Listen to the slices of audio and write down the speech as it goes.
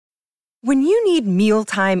When you need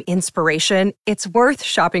mealtime inspiration, it's worth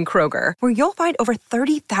shopping Kroger, where you'll find over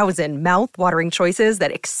 30,000 mouth-watering choices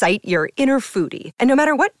that excite your inner foodie. And no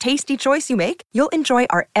matter what tasty choice you make, you'll enjoy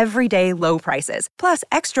our everyday low prices, plus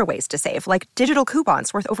extra ways to save, like digital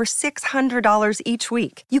coupons worth over $600 each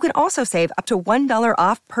week. You can also save up to $1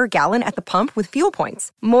 off per gallon at the pump with fuel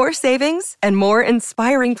points. More savings and more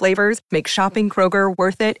inspiring flavors make shopping Kroger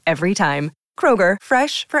worth it every time. Kroger,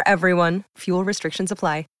 fresh for everyone. Fuel restrictions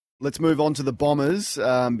apply. Let's move on to the Bombers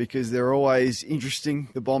because they're always interesting.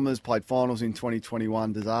 The Bombers played finals in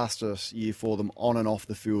 2021, disastrous year for them on and off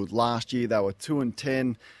the field. Last year they were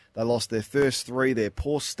 2-10. They lost their first three. They're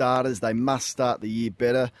poor starters. They must start the year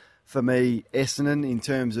better. For me, Essendon, in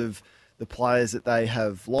terms of the players that they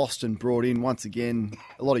have lost and brought in, once again,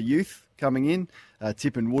 a lot of youth coming in.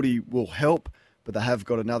 Tip and Woody will help. But they have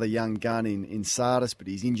got another young gun in Sardis, but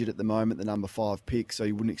he's injured at the moment, the number 5 pick, so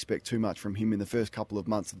you wouldn't expect too much from him in the first couple of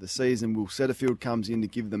months of the season. Will Setterfield comes in to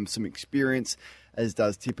give them some experience, as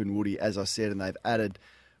does Tip and Woody, as I said, and they've added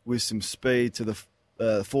with some speed to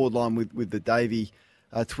the forward line with the Davey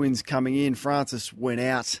twins coming in. Francis went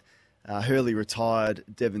out. Hurley retired.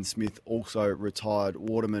 Devon Smith also retired.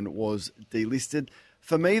 Waterman was delisted.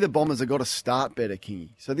 For me, the Bombers have got to start better, Kingy.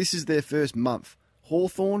 So this is their first month.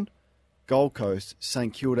 Hawthorn, Gold Coast,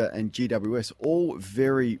 St Kilda and GWS, all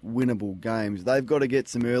very winnable games. They've got to get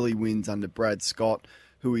some early wins under Brad Scott,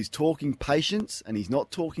 who is talking patience, and he's not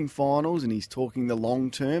talking finals, and he's talking the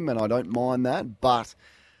long term, and I don't mind that, but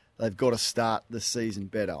they've got to start the season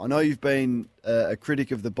better. I know you've been a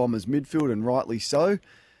critic of the Bombers midfield, and rightly so.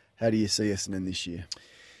 How do you see Essendon this year?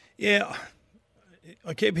 Yeah,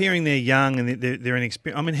 I keep hearing they're young and they're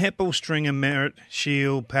inexperienced. I mean, Heppel, Stringer, Merritt,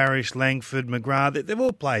 Shield, Parrish, Langford, McGrath, they've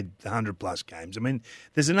all played 100-plus games. I mean,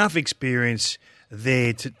 there's enough experience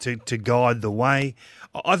there to guide the way.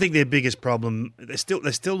 I think their biggest problem, they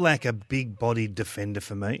still lack a big-bodied defender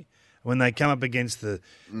for me. When they come up against the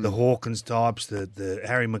Hawkins types, the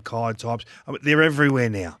Harry Mackay types, I mean, they're everywhere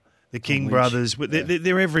now. The King brothers,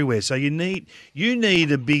 they're everywhere. So you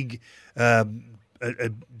need a big... a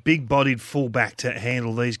big-bodied fullback to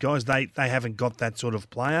handle these guys. They haven't got that sort of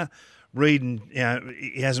player. Reid,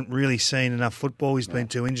 he hasn't really seen enough football. He's been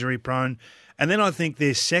too injury-prone. And then I think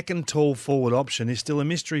their second tall forward option is still a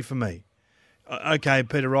mystery for me. Okay,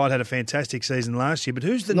 Peter Wright had a fantastic season last year, but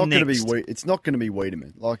who's the next? It's not going to be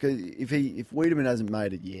Wiedemann. Like if Wiedemann hasn't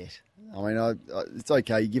made it yet, I mean, it's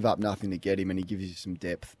okay. You give up nothing to get him, and he gives you some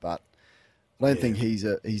depth, but I don't think he's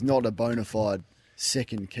not a bona fide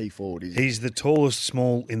second key forward, is he? He's the tallest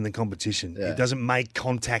small in the competition. Yeah. He doesn't make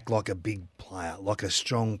contact like a big player, like a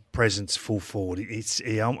strong presence full forward.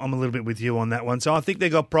 I'm a little bit with you on that one. So I think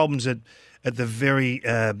they've got problems at the very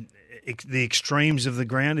the extremes of the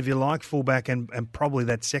ground, if you like, fullback and probably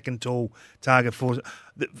that second tall target forward.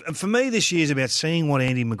 For me, this year is about seeing what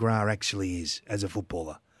Andy McGrath actually is as a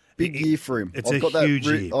footballer. Big year for him. It's huge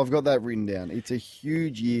year. I've got that written down. It's a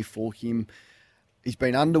huge year for him. He's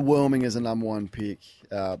been underwhelming as a number 1 pick.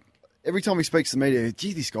 Every time he speaks to the media,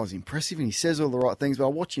 gee, this guy's impressive and he says all the right things, but I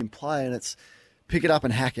watch him play and it's pick it up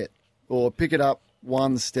and hack it, or pick it up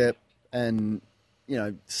one step and,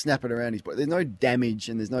 snap it around his body. There's no damage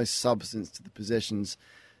and there's no substance to the possessions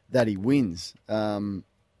that he wins,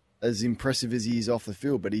 as impressive as he is off the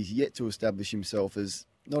field, but he's yet to establish himself as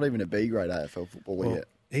not even a B-grade AFL footballer yet.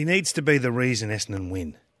 He needs to be the reason Essendon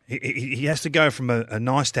win. He has to go from a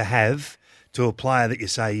nice-to-have to a player that you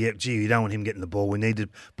say, yep, gee, you don't want him getting the ball. We need to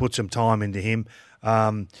put some time into him.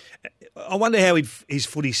 I wonder how his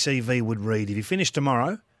footy CV would read. If he finished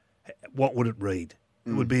tomorrow, what would it read?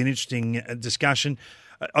 It would be an interesting discussion.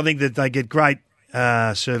 I think that they get great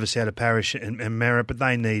service out of Parrish and Merritt, but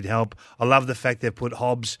they need help. I love the fact they've put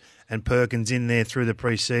Hobbs and Perkins in there through the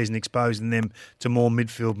pre-season, exposing them to more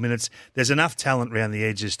midfield minutes. There's enough talent around the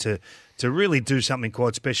edges to really do something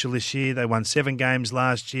quite special this year. They won 7 games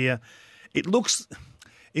last year. It looks,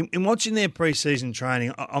 in watching their pre-season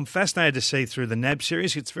training, I'm fascinated to see through the NAB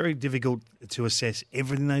series. It's very difficult to assess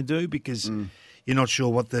everything they do because you're not sure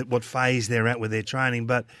what phase they're at with their training.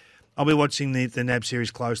 But I'll be watching the NAB series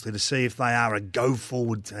closely to see if they are a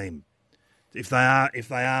go-forward team. If they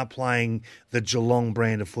are playing the Geelong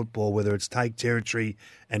brand of football, whether it's take territory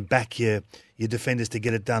and back your defenders to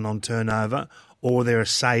get it done on turnover, or they're a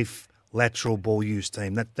safe lateral ball use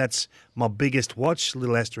team. That's my biggest watch.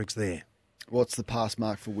 Little asterisk there. What's the pass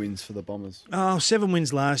mark for wins for the Bombers? 7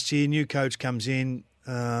 wins last year. New coach comes in.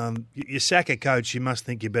 You sack a coach, you must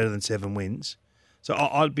think you're better than 7 wins. So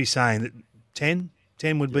I'd be saying that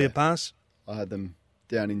 10 would be a pass. I had them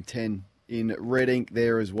down in 10 in red ink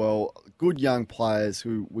there as well. Good young players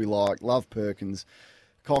who we like. Love Perkins.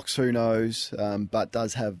 Cox, who knows, but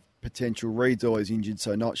does have potential. Reed's always injured,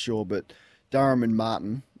 so not sure. But Durham and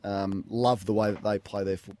Martin love the way that they play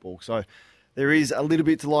their football. So there is a little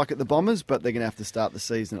bit to like at the Bombers, but they're going to have to start the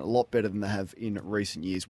season a lot better than they have in recent years.